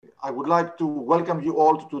I would like to welcome you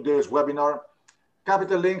all to today's webinar.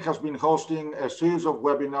 Capital Link has been hosting a series of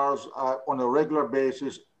webinars on a regular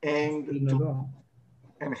basis aimed to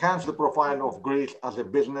enhance the profile of Greece as a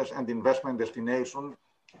business and investment destination.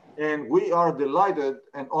 And we are delighted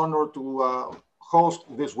and honored to host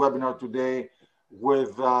this webinar today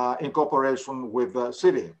with, in cooperation with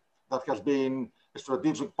Citi, that has been a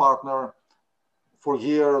strategic partner for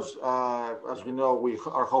years. As we know, we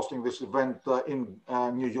are hosting this event in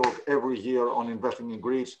New York every year on investing in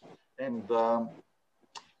Greece. And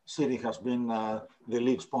Citi has been the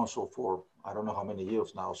lead sponsor for I don't know how many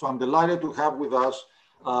years now. So I'm delighted to have with us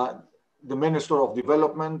the Minister of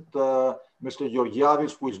Development, Mr.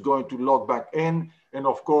 Georgiadis, who is going to log back in, and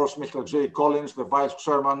of course, Mr. Jay Collins, the Vice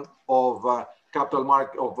Chairman of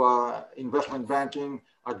Investment Banking,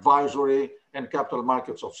 Advisory, and Capital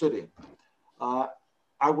Markets of Citi.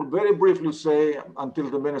 I will very briefly say,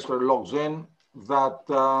 until the Minister logs in, that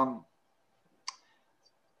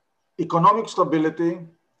economic stability,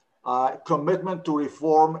 commitment to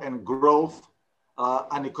reform and growth,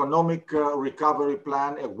 an economic recovery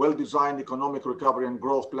plan, a well-designed economic recovery and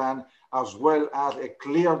growth plan, as well as a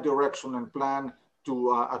clear direction and plan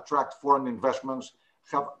to attract foreign investments,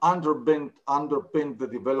 have underpinned the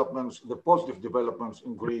developments, the positive developments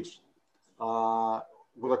in Greece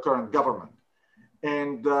with the current government.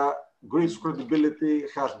 And Greece's credibility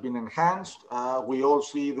has been enhanced. We all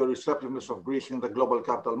see the receptiveness of Greece in the global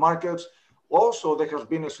capital markets. Also, there has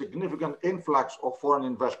been a significant influx of foreign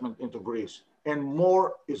investment into Greece, and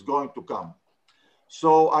more is going to come.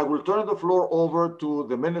 So I will turn the floor over to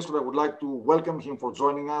the Minister. I would like to welcome him for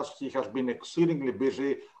joining us. He has been exceedingly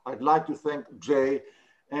busy. I'd like to thank Jay.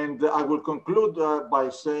 And I will conclude by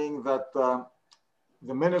saying that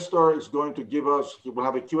the Minister is going to give us, he will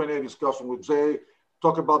have a Q&A discussion with Jay,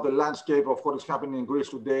 talk about the landscape of what is happening in Greece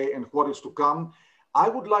today and what is to come. I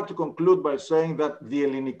would like to conclude by saying that the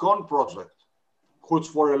Ellinikon project, which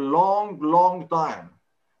for a long, long time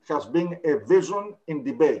has been a vision in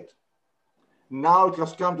debate, now it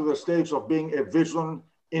has come to the stage of being a vision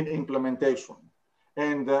in implementation.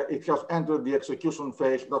 And it has entered the execution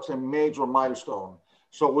phase. That's a major milestone.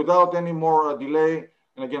 So without any more delay,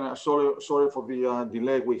 and again, sorry for the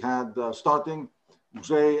delay we had starting,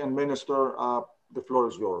 Jay and Minister, the floor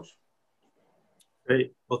is yours.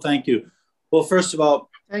 Great. Well, thank you. Well, first of all,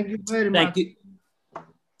 thank you very much.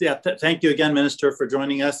 Yeah, thank you again, Minister, for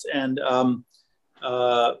joining us. And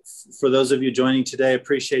for those of you joining today,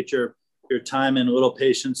 appreciate your time and a little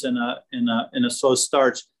patience in a slow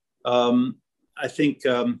start. I think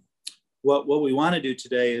what we want to do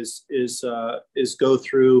today is go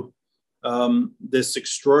through this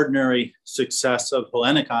extraordinary success of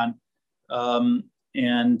Hellinikon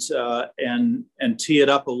and tee it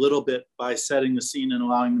up a little bit by setting the scene and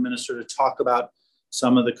allowing the Minister to talk about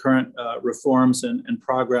some of the current reforms and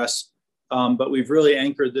progress. But we've really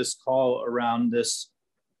anchored this call around this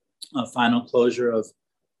final closure of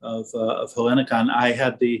Hellinikon. I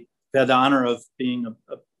had the honor of being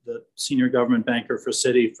the senior government banker for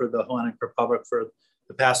Citi for the Hellenic Republic for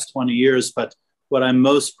the past 20 years. But what I'm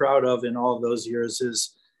most proud of in all of those years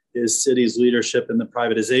is Citi's leadership in the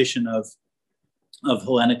privatization of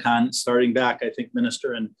Hellinikon, starting back, I think,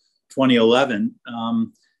 Minister, in 2011.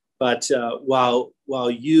 But while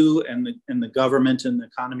you and the government and the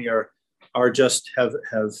economy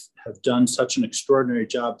have done such an extraordinary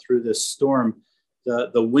job through this storm,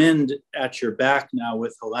 the wind at your back now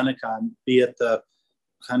with Hellinikon, be it the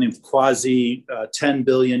kind of quasi 10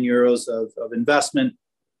 billion euros of investment,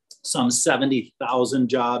 some 70,000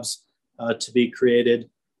 jobs to be created,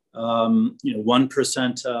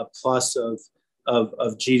 1% plus of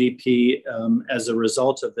GDP as a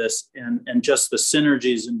result of this, and just the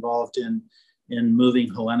synergies involved in moving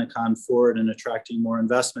Hellinikon forward and attracting more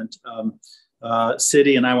investment.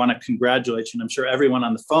 Citi and I want to congratulate you, and I'm sure everyone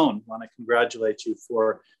on the phone want to congratulate you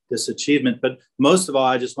for this achievement. But most of all,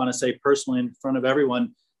 I just want to say personally in front of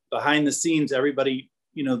everyone, behind the scenes, everybody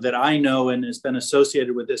that I know and has been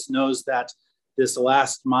associated with this knows that this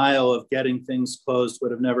last mile of getting things closed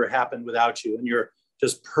would have never happened without you and your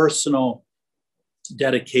just personal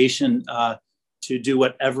dedication to do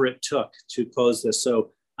whatever it took to close this.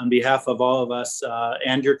 So on behalf of all of us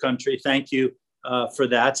and your country, thank you for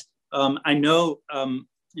that. I know,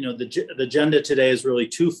 the agenda today is really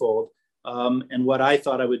twofold. And what I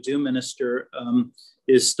thought I would do, Minister,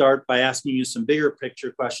 is start by asking you some bigger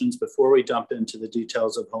picture questions before we jump into the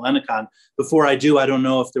details of Hellinikon. Before I do, I don't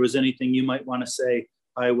know if there was anything you might want to say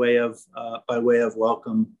by way of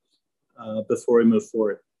welcome before we move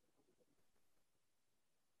forward.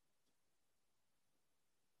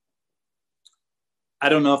 I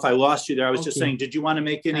don't know if I lost you there. I was just saying, did you want to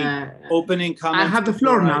make any opening comments? I have the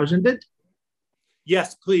floor now, isn't it?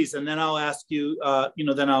 Yes, please. And then I'll ask you,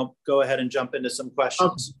 then I'll go ahead and jump into some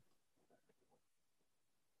questions.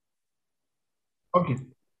 Okay.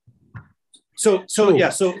 So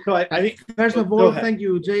I think, first of all, thank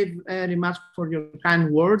you, Jay, very much for your kind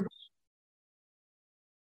words.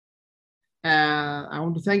 I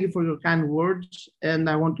want to thank you for your kind words, and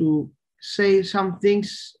I want to say some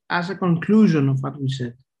things as a conclusion of what we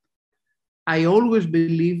said. I always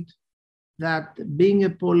believed that being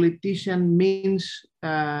a politician means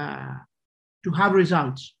to have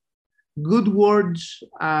results. Good words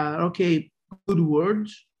are okay, good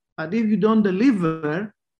words, but if you don't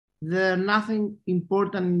deliver, then nothing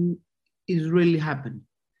important is really happening.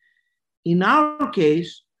 In our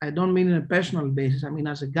case, I don't mean on a personal basis, I mean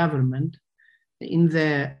as a government, in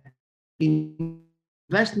the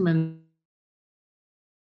investment,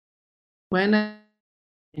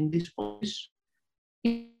 in this office,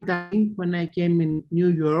 when I came in New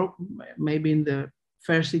York, maybe in the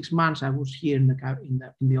first 6 months I was here in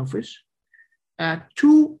the office,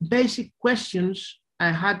 two basic questions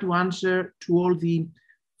I had to answer to all the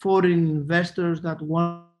foreign investors that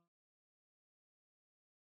want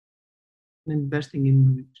investing in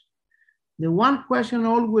Greece. The one question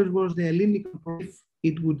always was the Hellenic, if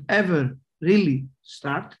it would ever really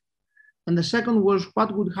start. And the second was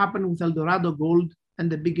what would happen with Eldorado Gold and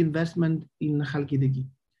the big investment in Chalkidiki.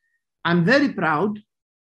 I'm very proud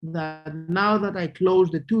that now that I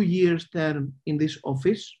closed the 2 years term in this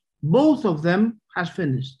office, both of them has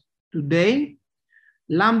finished. Today,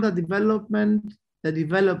 Lambda Development, the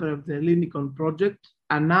developer of the Hellinikon project,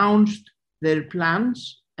 announced their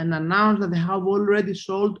plans and announced that they have already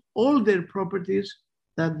sold all their properties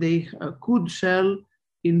that they could sell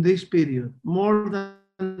in this period. More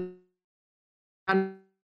than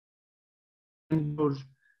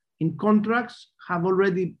in contracts have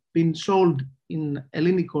already been sold in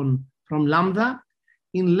Hellinikon from Lambda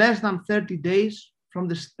in less than 30 days from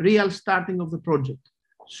the real starting of the project.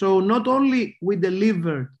 So not only we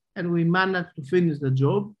delivered and we managed to finish the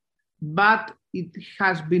job, but it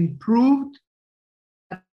has been proved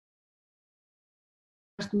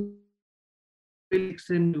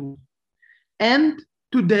extremely well. And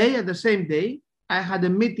today, at the same day, I had a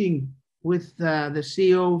meeting with the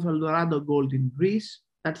CEO of Eldorado Gold in Greece,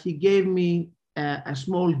 that he gave me a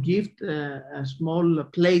small gift, a small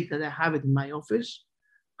plate that I have it in my office,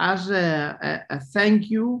 as a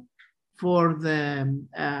thank you for the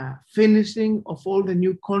finishing of all the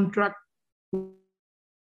new contract.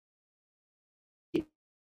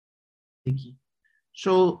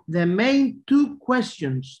 So the main two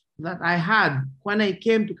questions that I had when I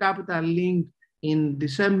came to Capital Link in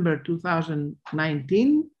December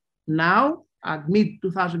 2019, now at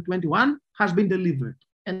mid-2021, has been delivered.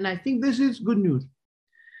 And I think this is good news.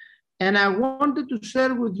 And I wanted to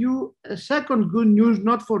share with you a second good news,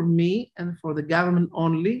 not for me and for the government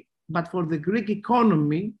only, but for the Greek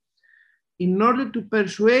economy, in order to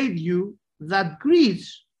persuade you that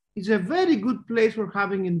Greece is a very good place for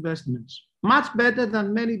having investments, much better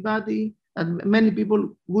than many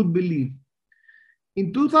people would believe.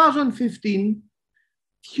 In 2015,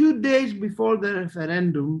 few days before the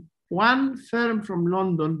referendum, one firm from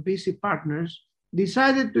London, BC Partners,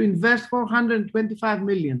 decided to invest 425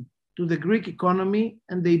 million to the Greek economy,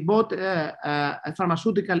 and they bought a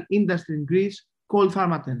pharmaceutical industry in Greece called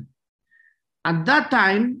Pharmaten. At that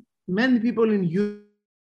time, many people in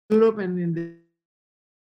Europe and in the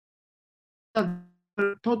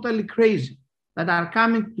were totally crazy that are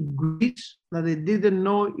coming to Greece, that they didn't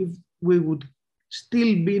know if we would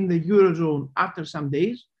still be in the Eurozone after some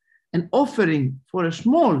days, and offering for a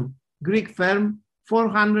small Greek firm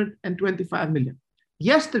 425 million.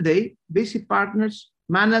 Yesterday, BC Partners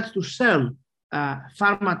managed to sell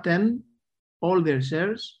Pharmaten, all their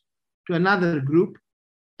shares, to another group,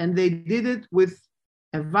 and they did it with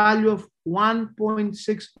a value of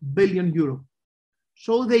 1.6 billion euro.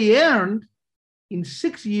 So they earned in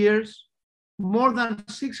 6 years more than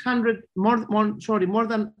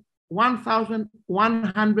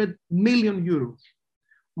 1,100 million euros,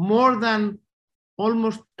 more than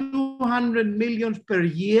almost 200 million per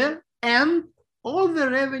year, and all the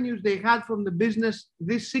revenues they had from the business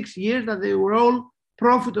these 6 years, that they were all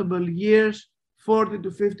profitable years, 40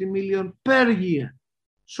 to 50 million per year.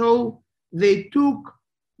 So they took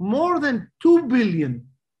more than 2 billion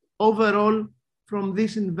overall from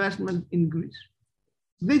this investment in Greece.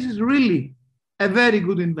 This is really a very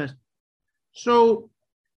good investment. So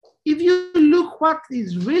if you look what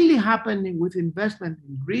is really happening with investment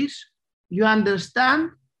in Greece, you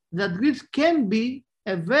understand that Greece can be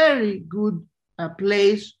a very good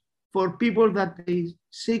place for people that they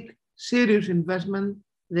seek serious investment,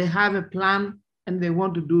 they have a plan, and they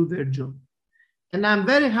want to do their job. And I'm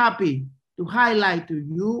very happy to highlight to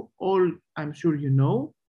you all, I'm sure you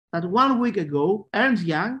know, that 1 week ago, Ernst &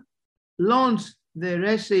 Young launched their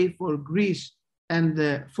essay for Greece and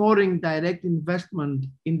the foreign direct investment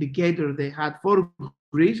indicator they had for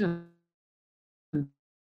Greece. And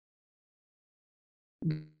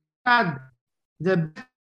had the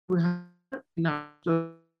we had now.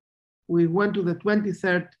 So we went to the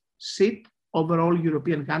 23rd seat over all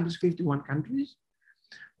European countries, 51 countries.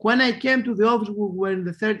 When I came to the office, we were in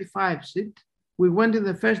the 35th seat. We went in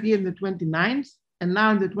the first year in the 29th, and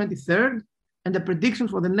now in the 23rd. And the prediction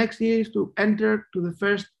for the next year is to enter to the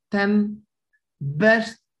first 10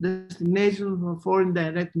 best destinations for foreign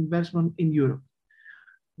direct investment in Europe.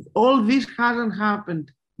 All this hasn't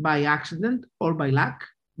happened by accident or by luck,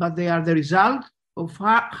 but they are the result of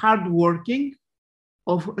hard working,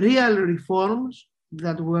 of real reforms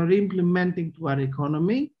that we're implementing to our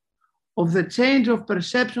economy, of the change of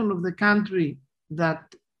perception of the country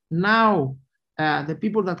that now the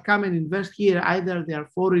people that come and invest here, either they are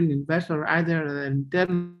foreign investors, either they're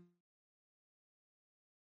internal.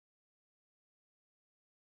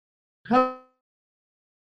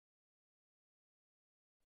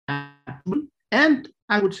 And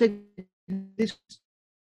I would say this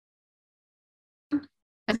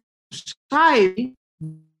society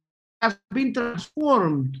has been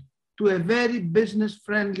transformed to a very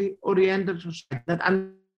business-friendly oriented society that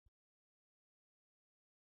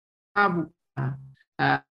have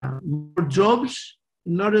more jobs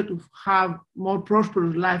in order to have more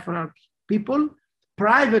prosperous life for our people.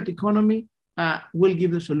 Private economy will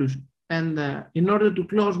give the solution. And in order to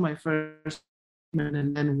close my first statement,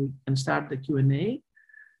 and then we can start the Q&A,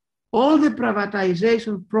 all the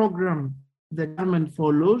privatization program the government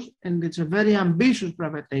follows, and it's a very ambitious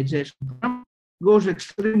privatization program, goes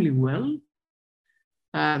extremely well.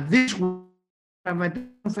 This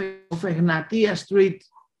privatization of Egnatia Street,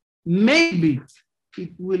 maybe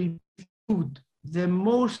it will be the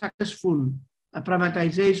most successful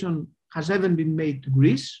privatization has ever been made to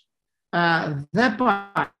Greece. The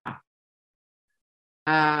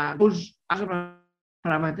goes as a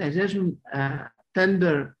privatization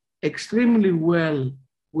tender extremely well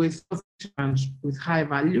with high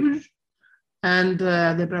values, and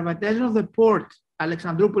the privatization of the port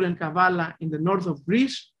Alexandroupoli and Kavala in the north of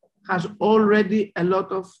Greece has already a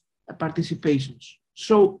lot of participations.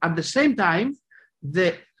 So at the same time,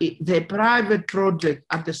 the private project,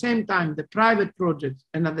 at the same time, the private project,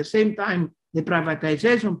 and at the same time, the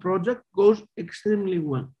privatization project goes extremely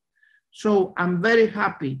well. So I'm very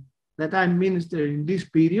happy that I'm minister in this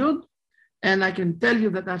period. And I can tell you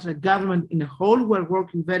that as a government in a whole, we're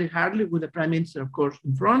working very hardly with the Prime Minister, of course,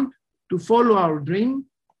 in front, to follow our dream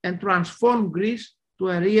and transform Greece to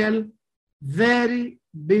a real, very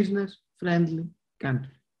business-friendly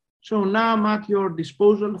country. So now I'm at your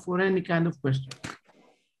disposal for any kind of question.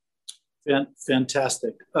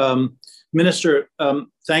 Fantastic. Minister,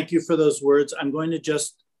 thank you for those words. I'm going to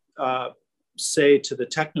just say to the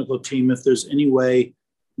technical team, if there's any way,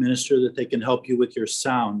 Minister, that they can help you with your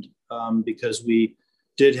sound, because we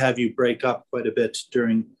did have you break up quite a bit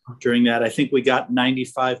during that. I think we got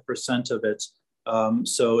 95% of it.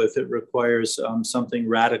 So if it requires something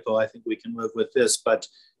radical, I think we can live with this. But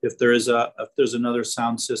if there's another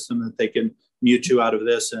sound system that they can mute you out of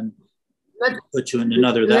this and put you in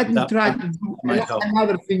another, that might help.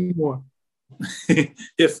 Another thing more.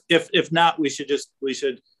 If not, we should,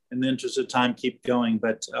 in the interest of time, keep going.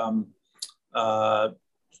 But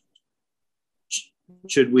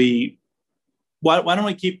should we? Why don't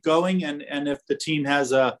we keep going? And if the team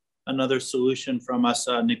has another solution from us,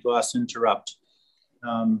 Nicholas, interrupt.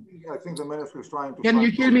 I think the minister is trying to. Can you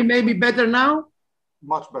hear me maybe better now?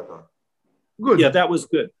 Much better. Good. Yeah, that was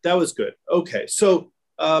good. That was good. Okay, so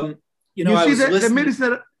you know, you see, the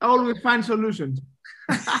minister always finds solutions.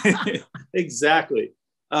 Exactly.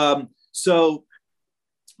 So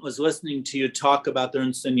I was listening to you talk about the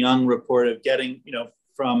Ernst & Young report of getting, you know,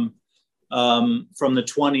 from the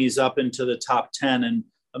 20s up into the top 10, and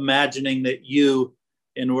imagining that you,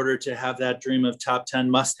 in order to have that dream of top 10,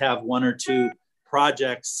 must have one or two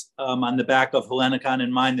projects on the back of Hellinikon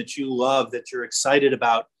in mind that you love, that you're excited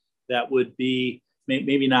about, that would be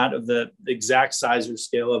maybe not of the exact size or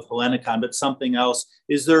scale of Hellinikon, but something else.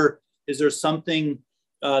 Is there something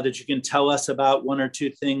that you can tell us about, one or two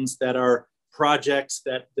things that are projects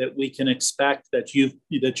that we can expect that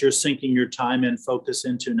you're sinking your time and focus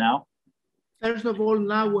into now? First of all,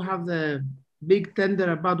 now we have the big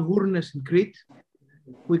tender about Hournes in Crete.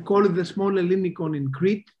 We call it the small Hellinikon in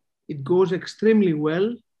Crete. It goes extremely well.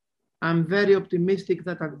 I'm very optimistic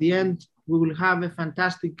that at the end, we will have a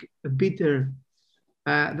fantastic bidder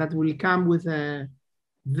that will come with a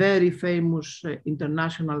very famous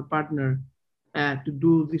international partner to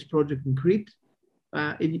do this project in Crete.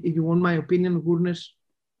 If you want my opinion, Gournes,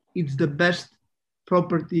 it's the best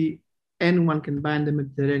property anyone can buy in the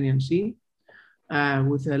Mediterranean Sea,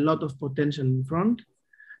 with a lot of potential in front.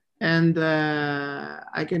 And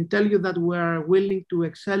I can tell you that we are willing to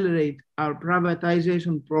accelerate our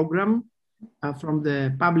privatization program from the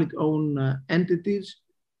public-owned entities,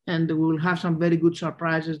 and we will have some very good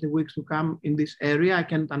surprises the weeks to come in this area. I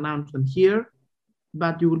can't announce them here,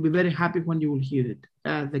 but you will be very happy when you will hear it.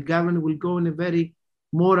 The government will go in a very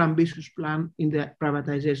more ambitious plan in the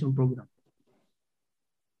privatization program.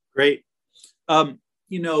 Great.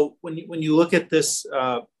 You know, when you look at this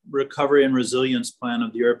recovery and resilience plan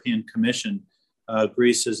of the European Commission,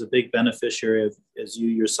 Greece is a big beneficiary of, as you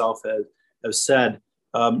yourself have said.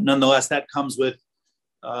 Nonetheless, that comes with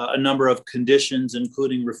a number of conditions,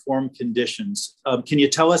 including reform conditions. Can you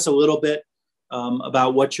tell us a little bit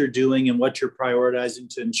about what you're doing and what you're prioritizing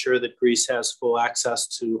to ensure that Greece has full access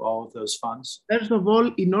to all of those funds? First of all,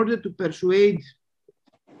 in order to persuade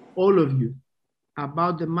all of you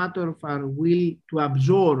about the matter of our will to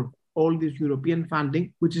absorb all this European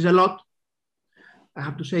funding, which is a lot, I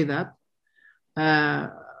have to say that.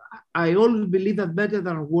 I always believe that better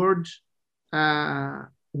than words,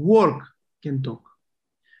 work can talk.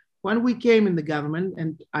 When we came in the government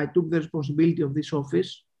and I took the responsibility of this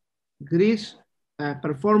office, Greece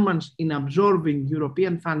performance in absorbing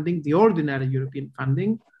European funding, the ordinary European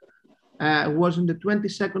funding, was in the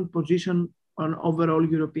 22nd position on overall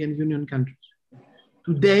European Union countries.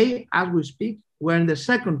 Today, as we speak, we're in the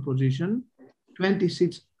second position,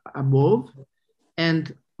 26 above.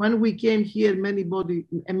 And when we came here,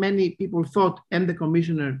 many people thought, and the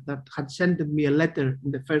commissioner that had sent me a letter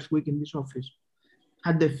in the first week in this office,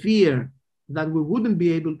 had the fear that we wouldn't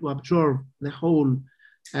be able to absorb the whole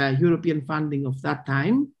European funding of that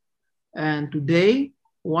time. And today,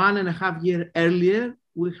 1.5 years earlier,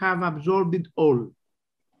 we have absorbed it all.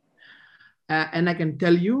 And I can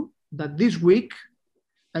tell you that this week,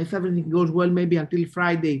 if everything goes well, maybe until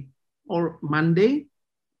Friday or Monday,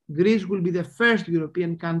 Greece will be the first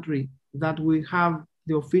European country that will have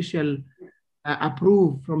the official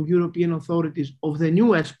approved from European authorities of the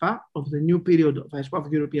new ESPA, of the new period of ESPA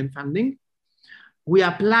of European funding. We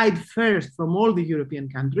applied first from all the European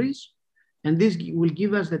countries, and this will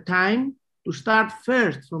give us the time to start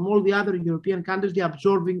first from all the other European countries, the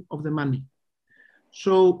absorbing of the money.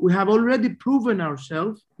 So we have already proven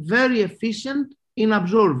ourselves very efficient in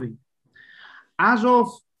absorbing. As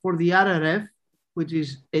of for the RRF, which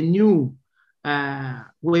is a new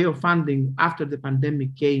way of funding after the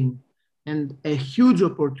pandemic came and a huge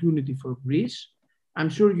opportunity for Greece. I'm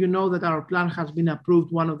sure you know that our plan has been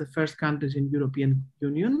approved, one of the first countries in European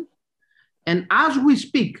Union. And as we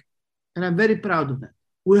speak, and I'm very proud of that,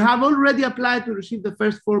 we have already applied to receive the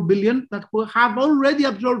first 4 billion that we have already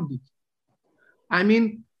absorbed it. I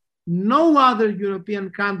mean, no other European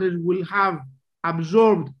countries will have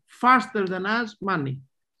absorbed faster than us money.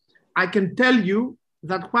 I can tell you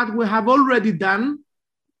that what we have already done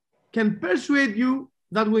can persuade you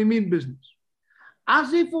that we mean business.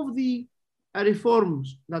 As if of the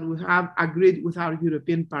reforms that we have agreed with our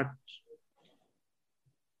European partners.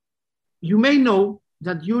 You may know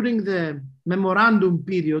that during the memorandum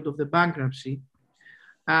period of the bankruptcy,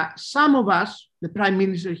 some of us, the Prime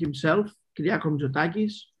Minister himself, Kyriakos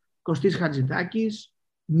Mitsotakis, Kostis Hatzidakis,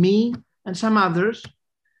 me, and some others,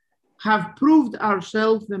 have proved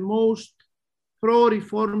ourselves the most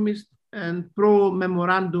pro-reformist and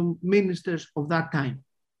pro-memorandum ministers of that time.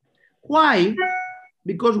 Why?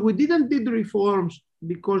 Because we didn't do the reforms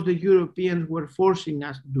because the Europeans were forcing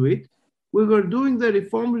us to do it. We were doing the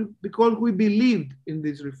reforms because we believed in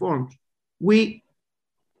these reforms. We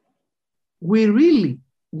really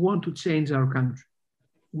want to change our country.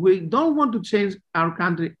 We don't want to change our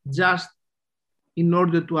country just in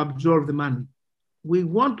order to absorb the money. We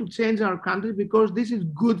want to change our country because this is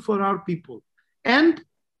good for our people. And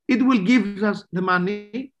it will give us the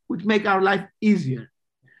money which make our life easier.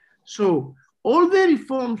 So all the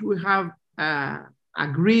reforms we have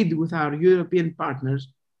agreed with our European partners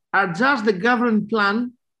are just the government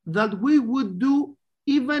plan that we would do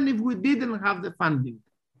even if we didn't have the funding.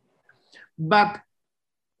 But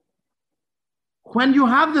when you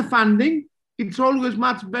have the funding, it's always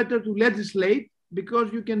much better to legislate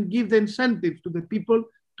because you can give the incentives to the people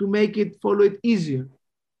to make it follow it easier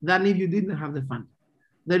than if you didn't have the funding.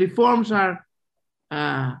 The reforms are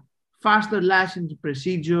faster license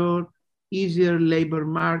procedure, easier labor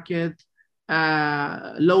market,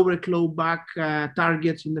 lower clawback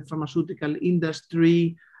targets in the pharmaceutical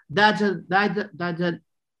industry,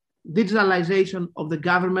 digitalization of the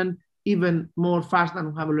government even more fast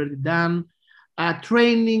than we have already done,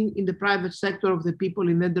 training in the private sector of the people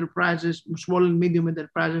in enterprises, small and medium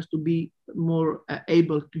enterprises, to be more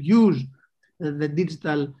able to use the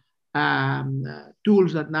digital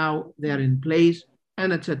tools that now they are in place,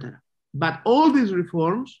 and etc. But all these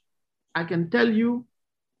reforms, I can tell you,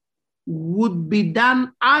 would be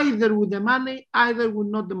done either with the money, either with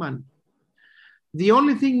not the money. The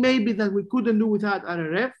only thing maybe that we couldn't do without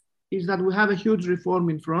RRF is that we have a huge reform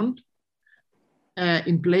in front,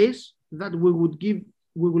 in place, that we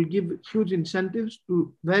will give huge incentives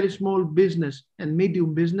to very small business and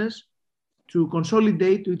medium business to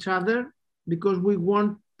consolidate to each other, because we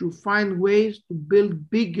want to find ways to build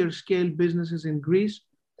bigger scale businesses in Greece.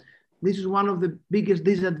 This is one of the biggest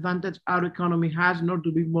disadvantages our economy has in order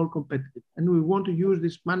to be more competitive. And we want to use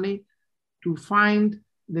this money to find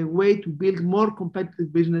the way to build more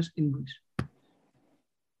competitive business in Greece.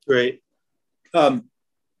 Great.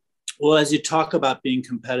 Well, as you talk about being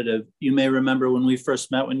competitive, you may remember when we first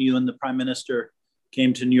met, when you and the Prime Minister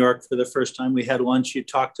came to New York for the first time, we had lunch. You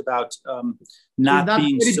talked about not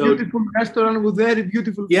being so beautiful restaurant with very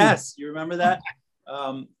beautiful food. Yes, you remember that.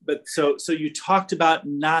 But so you talked about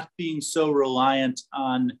not being so reliant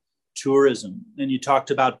on tourism, and you talked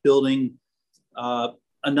about building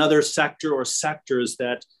another sector or sectors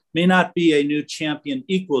that may not be a new champion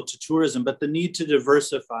equal to tourism, but the need to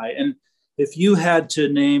diversify. And if you had to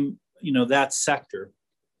name, that sector,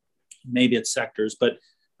 maybe it's sectors, but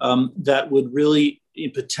that would really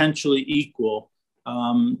potentially equal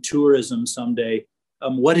tourism someday,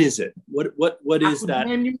 what is it? What is that?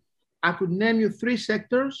 I could name you 3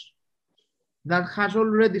 sectors that has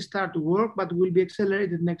already started to work, but will be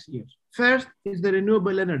accelerated next year. First is the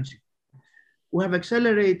renewable energy. We have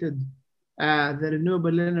accelerated the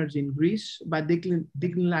renewable energy in Greece by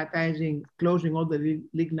closing all the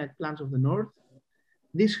lignite plants of the north.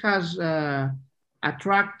 This has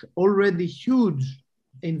attracted already huge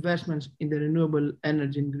investments in the renewable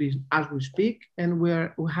energy in Greece as we speak, and we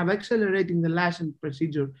have accelerating the license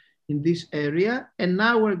procedure in this area. And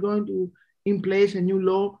now we're going to in place a new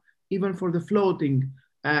law even for the floating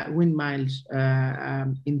windmills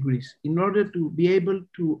in Greece, in order to be able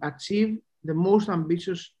to achieve the most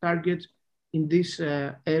ambitious targets in this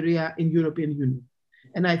area in European Union.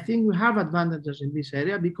 And I think we have advantages in this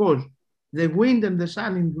area because the wind and the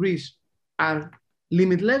sun in Greece are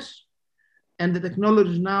limitless, and the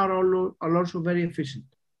technologies now are also very efficient.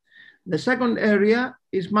 The second area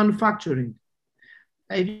is manufacturing.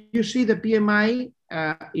 If you see the PMI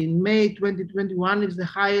in May 2021 is the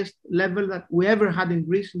highest level that we ever had in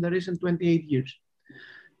Greece in the recent 28 years.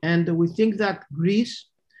 And we think that Greece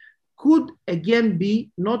could again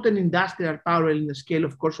be not an industrial power in the scale,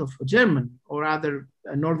 of course, of Germany or other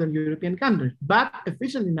Northern European countries, but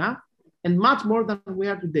efficient enough and much more than we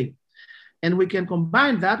are today. And we can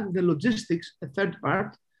combine that with the logistics, a third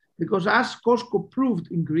part, because as Costco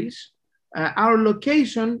proved in Greece, our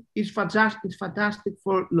location is fantastic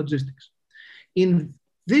for logistics. In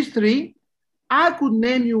these 3, I could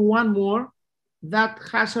name you one more that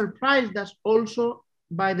has surprised us also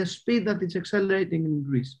by the speed that it's accelerating in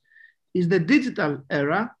Greece. Is the digital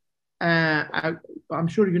era. I'm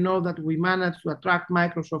sure you know that we managed to attract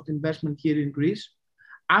Microsoft investment here in Greece.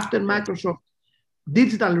 After Microsoft,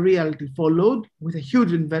 Digital Realty followed with a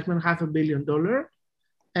huge investment, $500 million.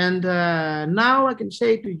 And now I can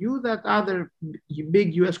say to you that other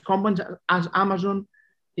big US companies as Amazon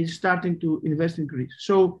is starting to invest in Greece.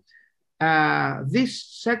 So this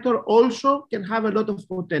sector also can have a lot of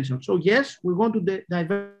potential. So yes, we want to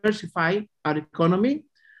diversify our economy.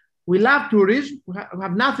 We love tourism. We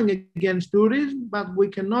have nothing against tourism, but we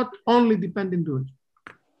cannot only depend on tourism.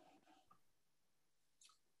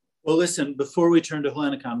 Well, listen, before we turn to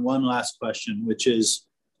Hellenikon, one last question, which is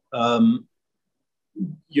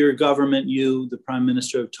your government, you, the Prime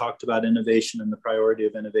Minister, have talked about innovation and the priority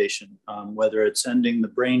of innovation, whether it's ending the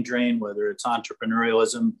brain drain, whether it's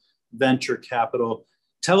entrepreneurialism, venture capital.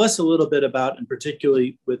 Tell us a little bit about, and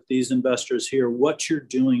particularly with these investors here, what you're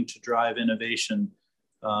doing to drive innovation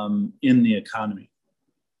in the economy.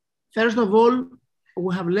 First of all,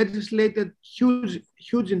 we have legislated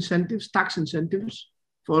huge incentives, tax incentives,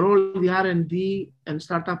 for all the R&D and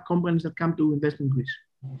startup companies that come to invest in Greece.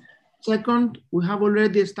 Second, we have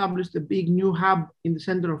already established a big new hub in the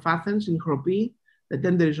center of Athens, in Chropi. The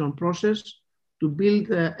tender is on process to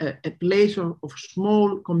build a place of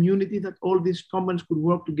small community that all these companies could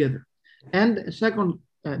work together. And a second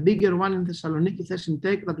bigger one in Thessaloniki,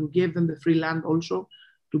 Thesintech, that we gave them the free land also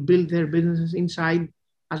to build their businesses inside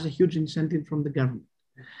as a huge incentive from the government.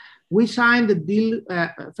 We signed the deal.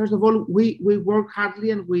 First of all, we worked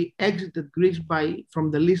hardly and we exited Greece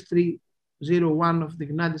from the list 301 of the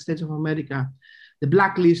United States of America, the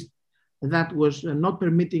blacklist that was not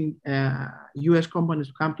permitting US companies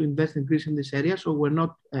to come to invest in Greece in this area. So we're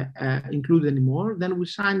not included anymore. Then we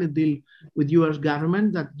signed a deal with US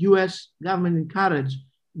government that US government encouraged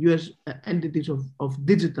US entities of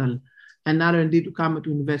digital and R&D to come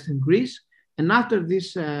to invest in Greece. And after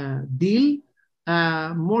this deal,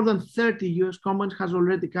 more than 30 US companies has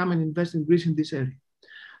already come and invested in Greece in this area.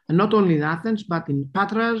 And not only in Athens, but in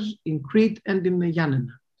Patras, in Crete, and in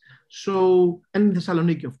Yanina. So, and in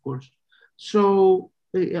Thessaloniki, of course. So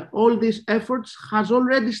all these efforts has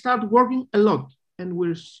already started working a lot. And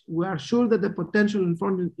we are sure that the potential in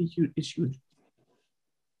front is huge.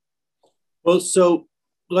 Well, so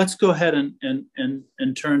let's go ahead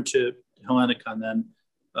and turn to Hellinikon then.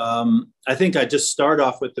 I think I just start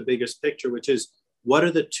off with the biggest picture, which is what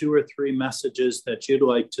are the 2 or 3 messages that you'd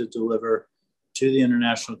like to deliver to the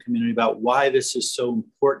international community about why this is so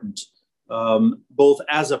important, both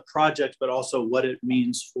as a project, but also what it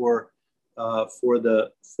means for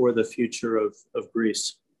the future of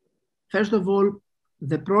Greece? First of all,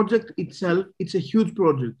 the project itself, it's a huge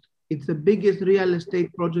project. It's the biggest real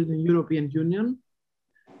estate project in the European Union.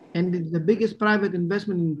 And it's the biggest private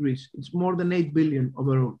investment in Greece. It's more than 8 billion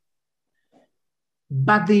overall.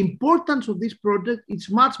 But the importance of this project is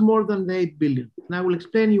much more than the 8 billion. And I will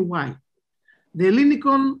explain you why. The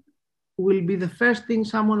Hellinikon will be the first thing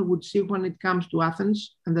someone would see when it comes to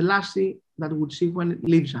Athens, and the last thing that would see when it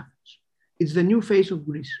leaves Athens. It's the new face of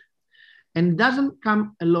Greece. And it doesn't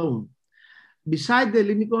come alone. Beside the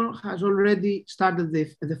Hellinikon has already started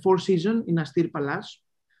the Four Seasons in Astir Palace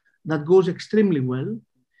that goes extremely well.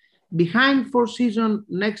 Behind Four Seasons,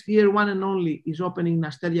 next year, one and only, is opening in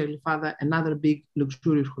Asteria Glyfada, another big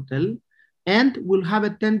luxurious hotel. And we'll have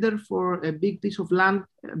a tender for a big piece of land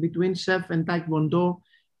between Sef and Taekwondo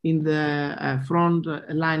in the front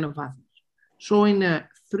line of Athens. So in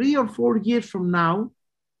 3 or 4 years from now,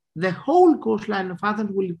 the whole coastline of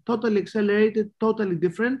Athens will be totally accelerated, totally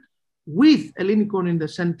different, with Hellinikon in the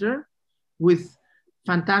center, with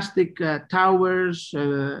fantastic towers,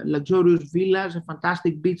 luxurious villas, a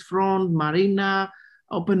fantastic beachfront, marina,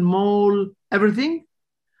 open mall, everything.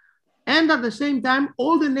 And at the same time,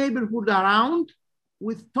 all the neighborhood around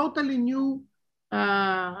with totally new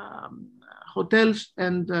hotels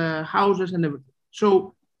and houses and everything.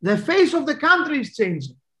 So the face of the country is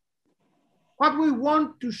changing. What we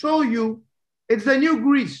want to show you, it's the new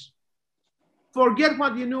Greece. Forget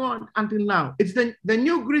what you knew until now. It's the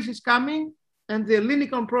new Greece is coming, and the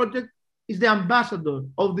Hellinikon project is the ambassador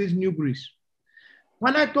of this new Greece.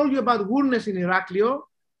 When I told you about Gournes in Iraklio,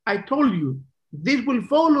 I told you this will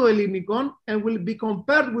follow Hellinikon and will be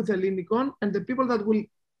compared with Hellinikon, and the people that will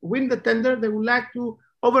win the tender, they would like to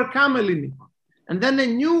overcome Hellinikon. And then a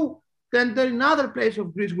new tender in other place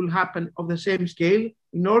of Greece will happen of the same scale,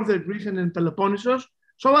 in northern Greece and in Peloponnesus.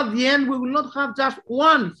 So at the end, we will not have just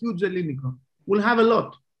one huge Hellinikon. We'll have a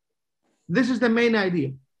lot. This is the main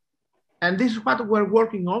idea. And this is what we're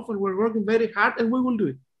working on, and we're working very hard, and we will do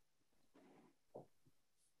it.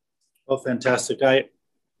 Oh, fantastic. I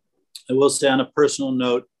will say on a personal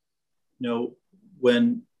note, you know,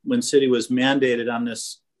 when Citi was mandated on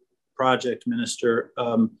this project, Minister,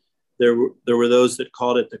 there were those that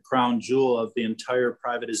called it the crown jewel of the entire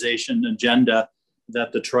privatization agenda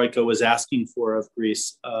that the Troika was asking for of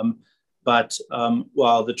Greece. But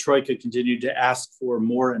while the Troika continued to ask for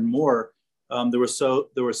more and more, there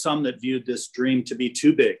were some that viewed this dream to be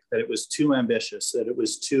too big, that it was too ambitious, that it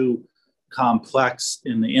was too complex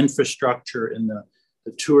in the infrastructure, in the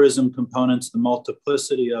tourism components, the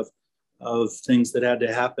multiplicity of things that had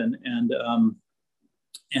to happen.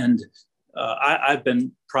 And I've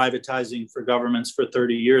been privatizing for governments for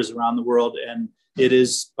 30 years around the world, and it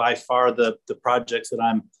is by far the projects that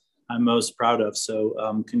I'm most proud of.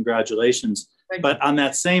 So congratulations. But on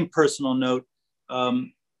that same personal note,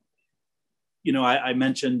 you know, I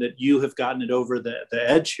mentioned that you have gotten it over the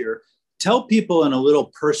edge here. Tell people in a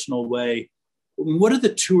little personal way, what are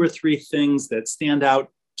the 2 or 3 things that stand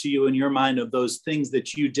out to you in your mind of those things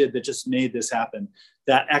that you did that just made this happen?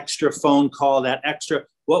 That extra phone call, that extra,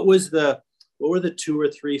 what were the 2 or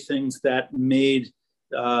 3 things that made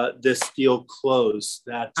this deal close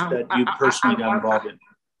that you personally got involved in?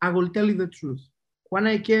 I will tell you the truth. When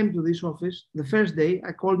I came to this office, the first day,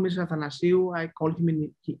 I called Mr. Athanasiou, I called him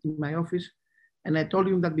in my office, and I told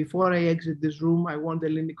him that before I exit this room, I want the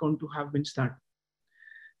Hellinikon to have been started.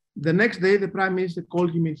 The next day, the Prime Minister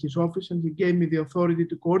called him in his office and he gave me the authority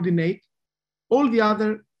to coordinate all the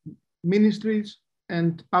other ministries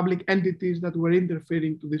and public entities that were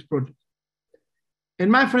interfering to this project.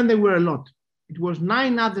 And my friend, there were a lot. It was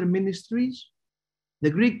 9 other ministries, the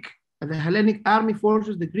Greek, the Hellenic Army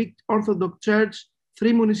Forces, the Greek Orthodox Church,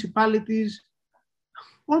 3 municipalities,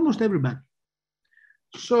 almost everybody.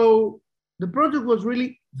 So the project was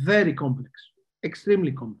really very complex,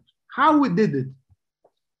 extremely complex. How we did it?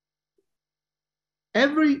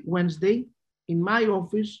 Every Wednesday in my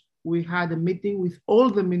office, we had a meeting with all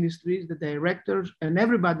the ministries, the directors, and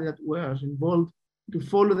everybody that was involved to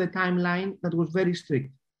follow the timeline that was very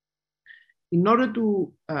strict. In order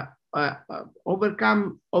to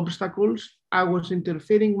overcome obstacles, I was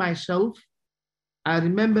interfering myself. I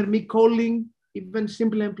remember me calling even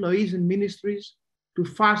simple employees in ministries to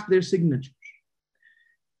fast their signatures.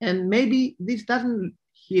 And maybe this doesn't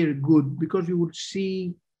hear good because you would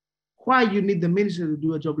see why you need the minister to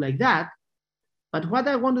do a job like that. But what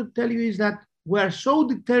I want to tell you is that we're so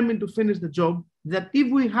determined to finish the job that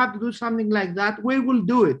if we have to do something like that, we will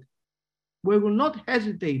do it. We will not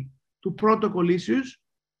hesitate to protocol issues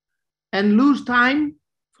and lose time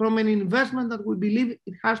from an investment that we believe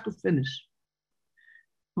it has to finish.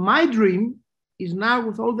 My dream is now,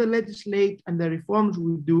 with all the legislate and the reforms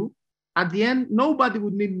we do, at the end, nobody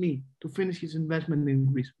would need me to finish his investment in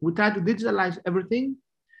Greece. We try to digitalize everything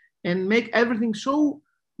and make everything so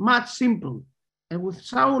much simple and with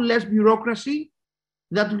so less bureaucracy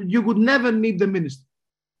that you would never need the minister.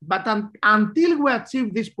 But until we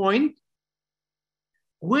achieve this point,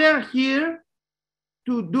 we're here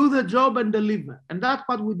to do the job and deliver. And that's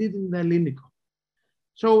what we did in the Ellinikon.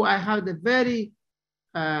 So I had a very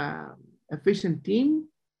efficient team.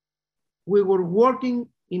 We were working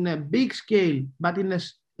in a big scale, but in a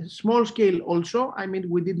small scale also. I mean,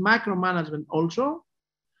 we did micromanagement also.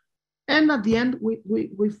 And at the end, we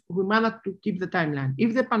managed to keep the timeline.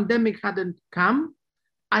 If the pandemic hadn't come,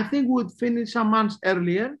 I think we would finish some months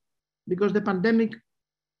earlier because the pandemic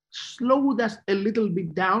slowed us a little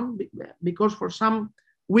bit down because for some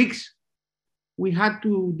weeks, we had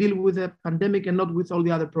to deal with the pandemic and not with all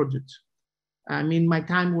the other projects. I mean, my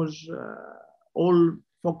time was all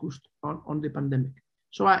focused on the pandemic.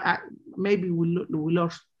 So maybe we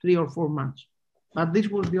lost 3 or 4 months. But this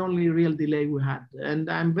was the only real delay we had. And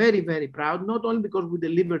I'm very, very proud, not only because we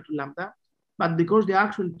delivered to Lambda, but because the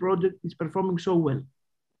actual project is performing so well.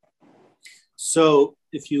 So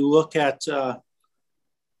if you look at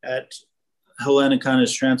Hellinikon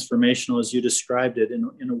as transformational, as you described it,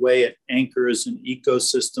 in a way it anchors an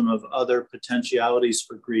ecosystem of other potentialities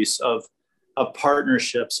for Greece, of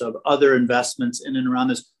partnerships, of other investments in and around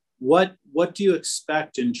this. What do you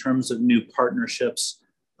expect in terms of new partnerships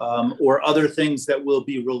or other things that will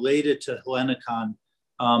be related to Hellinikon,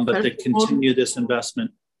 but that continue this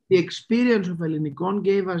investment? The experience of Hellinikon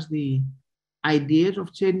gave us the ideas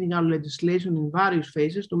of changing our legislation in various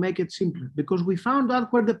phases to make it simpler, because we found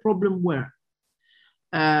out where the problem were.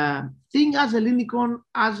 Think as Hellinikon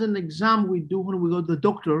as an exam we do when we go to the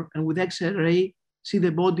doctor and with X-ray see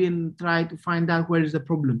the body and try to find out where is the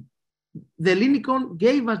problem. The Hellinikon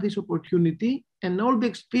gave us this opportunity, and all the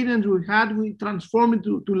experience we had, we transformed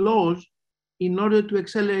it to laws in order to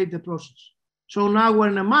accelerate the process. So now we're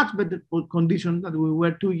in a much better condition than we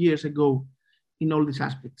were 2 years ago in all these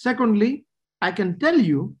aspects. Secondly, I can tell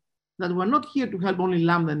you that we're not here to help only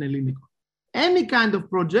Lambda and Hellinikon. Any kind of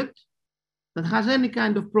project that has any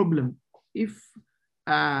kind of problem, if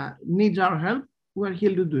needs our help, we're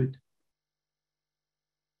here to do it.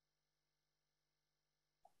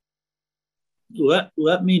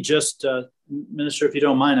 Let me just, Minister, if you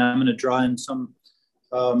don't mind, I'm going to draw in some.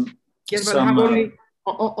 Yes, but I have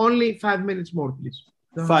only 5 minutes more, please.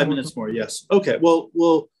 5 minutes more, yes. Okay,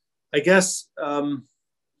 well, I guess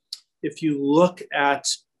if you look at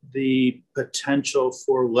the potential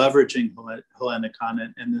for leveraging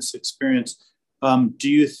Hellinikon and this experience, do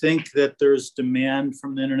you think that there's demand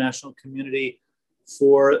from the international community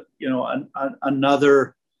for,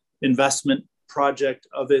 another investment project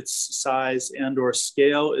of its size and or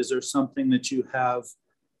scale? Is there something that you have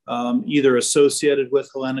either associated with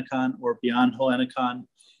Hellinikon or beyond Hellinikon?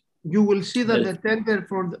 You will see that the tender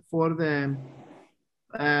for the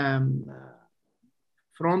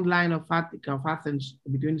front line of Athens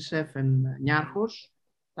between SEF and Niarchos,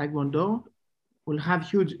 Taekwondo, will have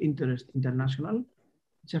huge interest international.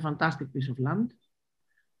 It's a fantastic piece of land.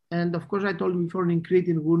 And of course, I told you before, in Crete,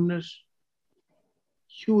 in Gournes,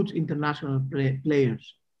 huge international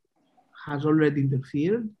players has already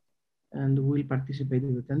interfered and will participate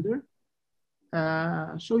in the tender.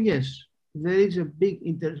 So yes, there is a big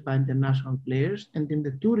interest by international players. And in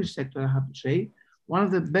the tourist sector, I have to say, one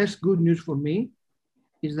of the best good news for me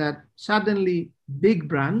is that suddenly big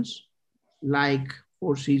brands like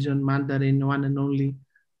Four Seasons, Mandarin, One and Only,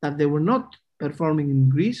 that they were not performing in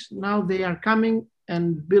Greece, now they are coming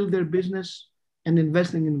and build their business and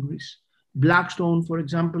investing in Greece. Blackstone, for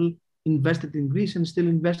example, invested in Greece and still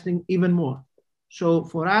investing even more. So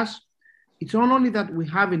for us, it's not only that we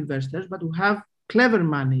have investors, but we have clever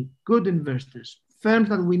money, good investors, firms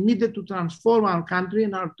that we needed to transform our country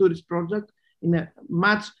and our tourist project in a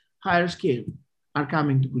much higher scale are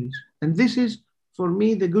coming to Greece. And this is, for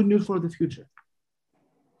me, the good news for the future.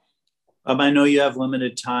 I know you have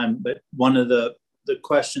limited time, but one of the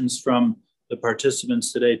questions from the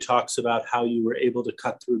participants today talks about how you were able to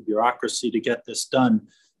cut through bureaucracy to get this done,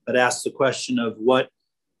 but asks the question of what,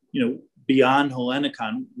 beyond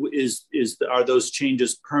Hellinikon, are those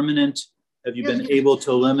changes permanent? Have you been able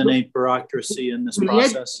to eliminate bureaucracy in this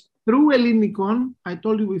process? Through Hellinikon, I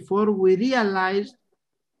told you before, we realized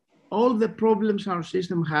all the problems our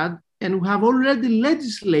system had, and we have already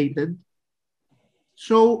legislated.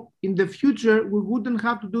 So in the future, we wouldn't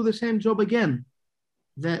have to do the same job again.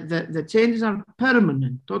 The changes are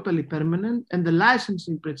permanent, totally permanent, and the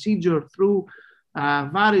licensing procedure through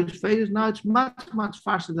various phases, now it's much, much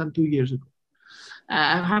faster than 2 years ago.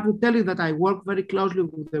 I have to tell you that I work very closely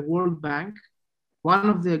with the World Bank. One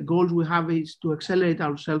of the goals we have is to accelerate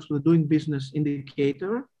ourselves with doing business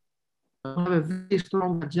indicator. We have a very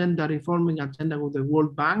strong agenda, reforming agenda with the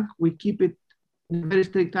World Bank. We keep it in a very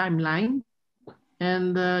strict timeline,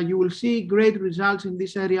 and you will see great results in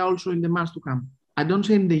this area also in the months to come. I don't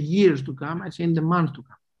say in the years to come, I say in the months to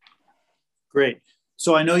come. Great.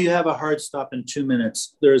 So I know you have a hard stop in 2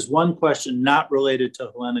 minutes. There's one question not related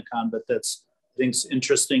to Hellinikon, but that's, I think,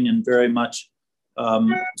 interesting and very much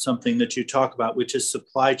something that you talk about, which is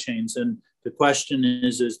supply chains. And the question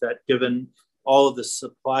is that given all of the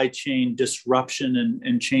supply chain disruption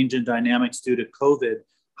and change in dynamics due to COVID,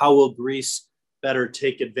 how will Greece better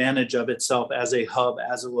take advantage of itself as a hub,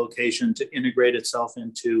 as a location to integrate itself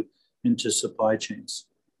into supply chains?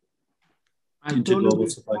 I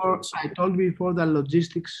told you before that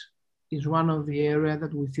logistics is one of the areas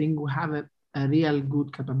that we think we have a real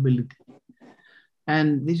good capability.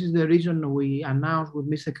 And this is the reason we announced with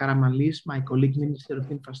Mr. Karamanlis, my colleague, Minister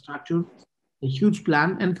of Infrastructure, a huge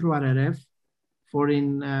plan, and through RRF, for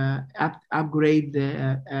upgrade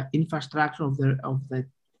the infrastructure of the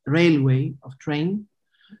railway, of train,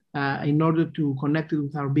 in order to connect it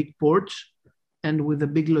with our big ports and with the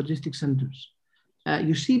big logistics centers.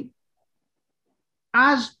 You see,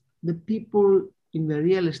 as the people in the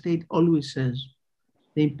real estate always says,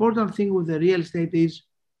 the important thing with the real estate is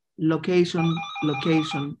location,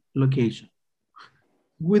 location, location.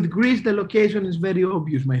 With Greece, the location is very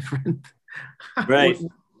obvious, my friend. Right.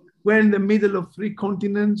 We're in the middle of 3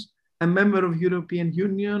 continents, a member of European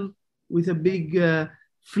Union with a big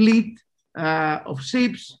fleet of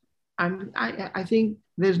ships. I think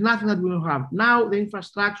there's nothing that we don't have. Now the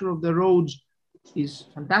infrastructure of the roads is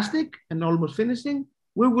fantastic and almost finishing.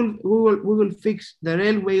 We will fix the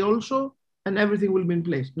railway also, and everything will be in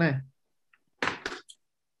place. Nah.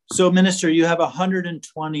 So, Minister, you have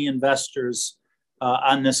 120 investors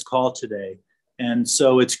on this call today. And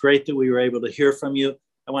so it's great that we were able to hear from you.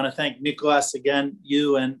 I want to thank Nicholas again,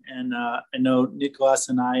 you and I know Nicholas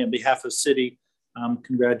and I, on behalf of Citi,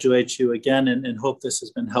 congratulate you again and hope this has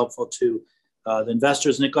been helpful to the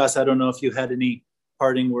investors. Nicholas, I don't know if you had any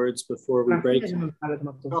parting words before we break. Just a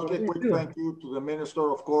quick thank you to the Minister,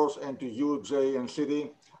 of course, and to you, Jay and Citi.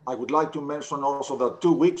 I would like to mention also that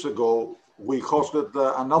 2 weeks ago, we hosted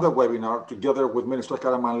another webinar together with Minister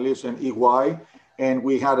Karamanlis and EY, and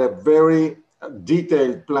we had a very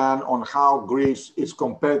detailed plan on how Greece is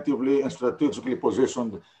competitively and strategically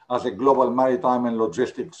positioned as a global maritime and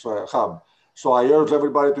logistics hub. So I urge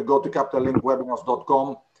everybody to go to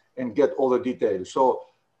capitallinkwebinars.com and get all the details. So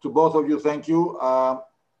to both of you, thank you.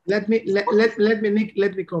 Let me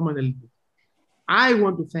comment a little bit. I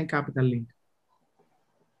want to thank Capital Link.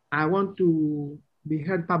 I want to be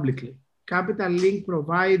heard publicly. Capital Link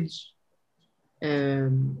provides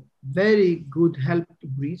very good help to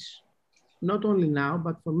Greece, not only now,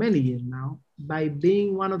 but for many years now, by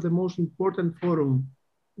being one of the most important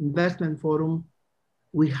investment forum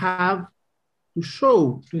we have to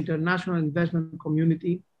show to international investment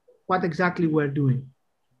community what exactly we're doing.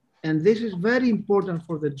 And this is very important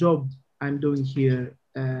for the job I'm doing here,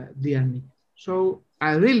 dear Nick. So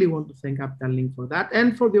I really want to thank Capital Link for that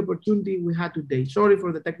and for the opportunity we had today. Sorry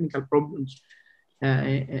for the technical problems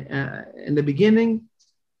in the beginning,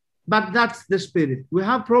 but that's the spirit. We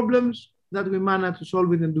have problems that we manage to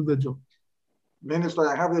solve it and do the job. Minister,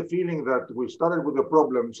 I have the feeling that we started with the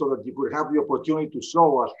problem so that you could have the opportunity to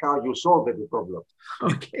show us how you solved the problem.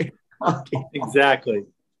 Okay. Exactly.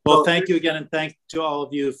 Well, thank you again, and thank to all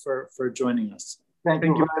of you for joining us. Thank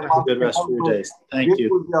you very much. Have a good rest of your days. Thank you.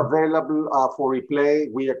 This will be available for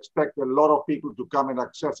replay. We expect a lot of people to come and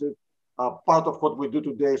access it. Part of what we do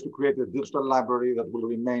today is to create a digital library that will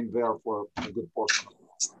remain there for a good portion.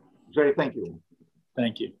 Jerry, thank you.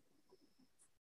 Thank you.